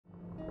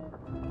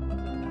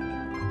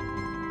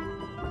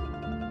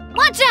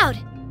Watch out!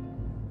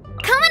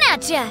 Coming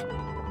at ya!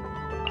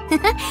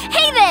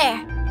 Hey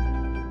there!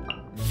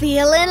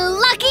 Feeling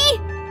lucky?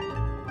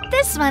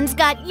 This one's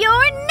got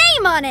your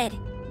name on it!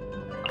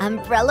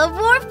 Umbrella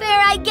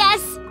warfare, I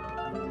guess!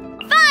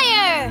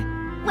 Fire!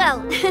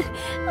 Well,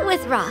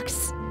 with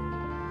rocks.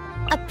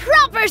 A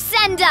proper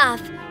send-off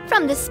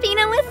from the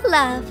Spina with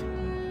love.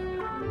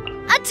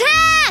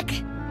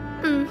 Attack!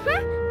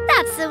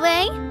 That's the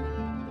way.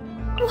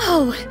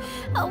 Whoa,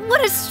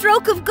 what a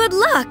stroke of good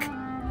luck!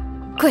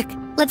 Quick,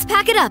 let's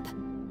pack it up.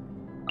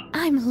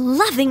 I'm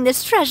loving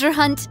this treasure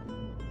hunt.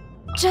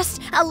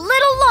 Just a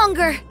little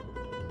longer.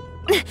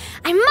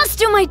 I must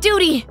do my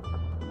duty.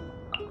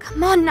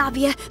 Come on,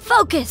 Navia,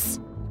 focus.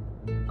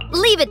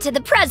 Leave it to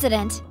the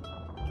president.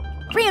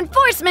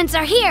 Reinforcements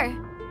are here.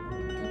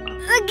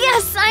 I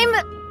guess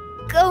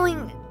I'm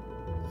going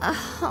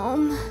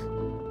home.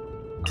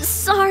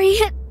 Sorry,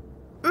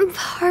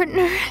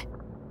 partner.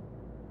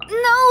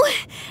 No,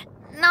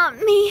 not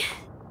me,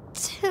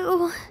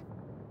 too.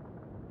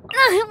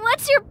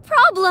 What's your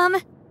problem?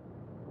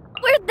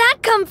 Where'd that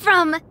come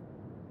from?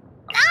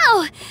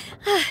 Ow!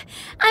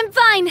 I'm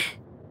fine.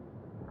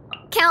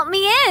 Count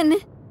me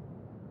in.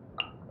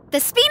 The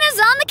Spina's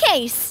on the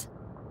case.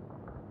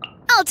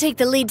 I'll take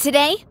the lead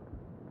today.